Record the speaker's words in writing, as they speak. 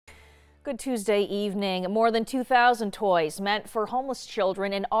Good Tuesday evening. More than 2,000 toys meant for homeless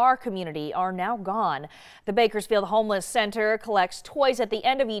children in our community are now gone. The Bakersfield Homeless Center collects toys at the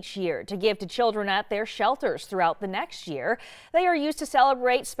end of each year to give to children at their shelters throughout the next year. They are used to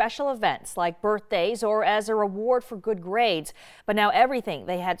celebrate special events like birthdays or as a reward for good grades. But now everything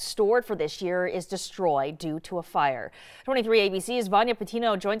they had stored for this year is destroyed due to a fire. 23 ABC's Vanya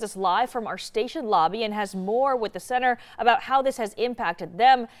Patino joins us live from our station lobby and has more with the center about how this has impacted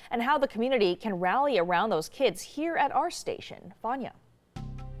them and how the community can rally around those kids here at our station. Vanya.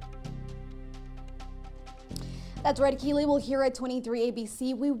 That's right, Keely. Well, here at 23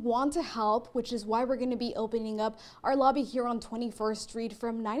 ABC, we want to help, which is why we're going to be opening up our lobby here on 21st Street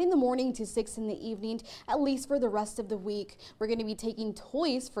from 9 in the morning to 6 in the evening, at least for the rest of the week. We're going to be taking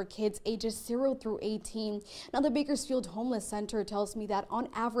toys for kids ages 0 through 18. Now, the Bakersfield Homeless Center tells me that on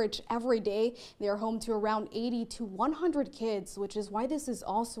average every day, they are home to around 80 to 100 kids, which is why this is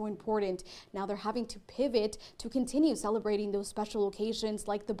also important. Now they're having to pivot to continue celebrating those special occasions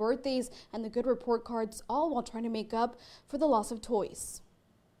like the birthdays and the good report cards, all while trying to make up for the loss of toys.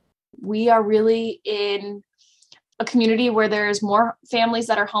 We are really in a community where there's more families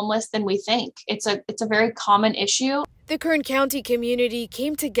that are homeless than we think. It's a very common issue. The Kern County community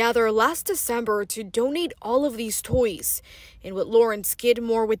came together last December to donate all of these toys. And what Lauren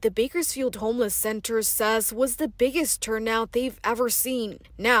Skidmore with the Bakersfield Homeless Center says was the biggest turnout they've ever seen.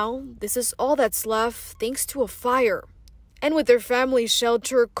 Now, this is all that's left thanks to a fire. And with their family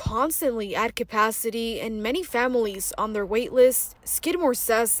shelter constantly at capacity and many families on their wait list, Skidmore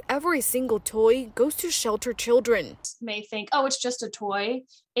says every single toy goes to shelter children. May think, oh, it's just a toy.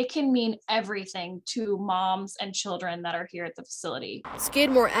 It can mean everything to moms and children that are here at the facility.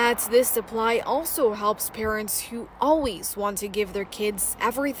 Skidmore adds this supply also helps parents who always want to give their kids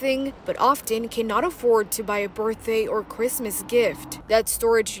everything, but often cannot afford to buy a birthday or Christmas gift. That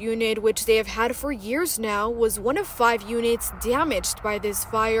storage unit, which they have had for years now, was one of 5 units damaged by this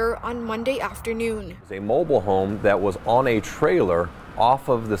fire on Monday afternoon. It's a mobile home that was on a trailer off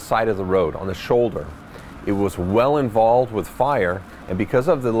of the side of the road on the shoulder. It was well involved with fire, and because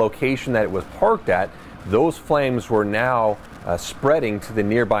of the location that it was parked at, those flames were now spreading to the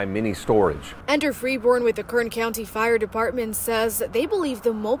nearby mini storage. Andrew Freeborn with the Kern County Fire Department says they believe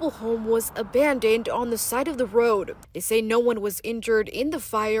the mobile home was abandoned on the side of the road. They say no one was injured in the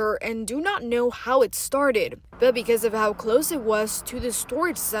fire and do not know how it started. But because of how close it was to the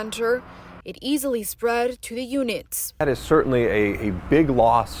storage center, it easily spread to the units. That is certainly a big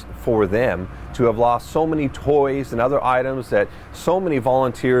loss for them to have lost so many toys and other items that so many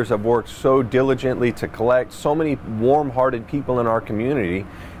volunteers have worked so diligently to collect. So many warm-hearted people in our community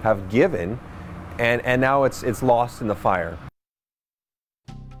have given, and now it's lost in the fire.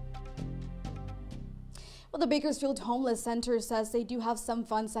 Well, the Bakersfield Homeless Center says they do have some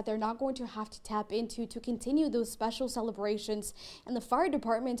funds that they're not going to have to tap into to continue those special celebrations. And the fire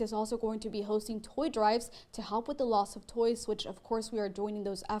department is also going to be hosting toy drives to help with the loss of toys, which of course we are joining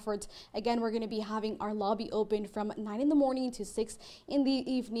those efforts. Again, we're going to be having our lobby open from 9 in the morning to 6 in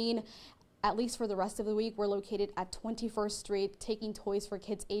the evening. At least for the rest of the week, we're located at 21st Street, taking toys for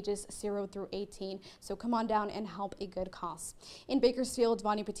kids ages 0 through 18. So come on down and help a good cause. In Bakersfield,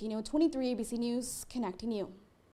 Vanya Patino, 23 ABC News, connecting you.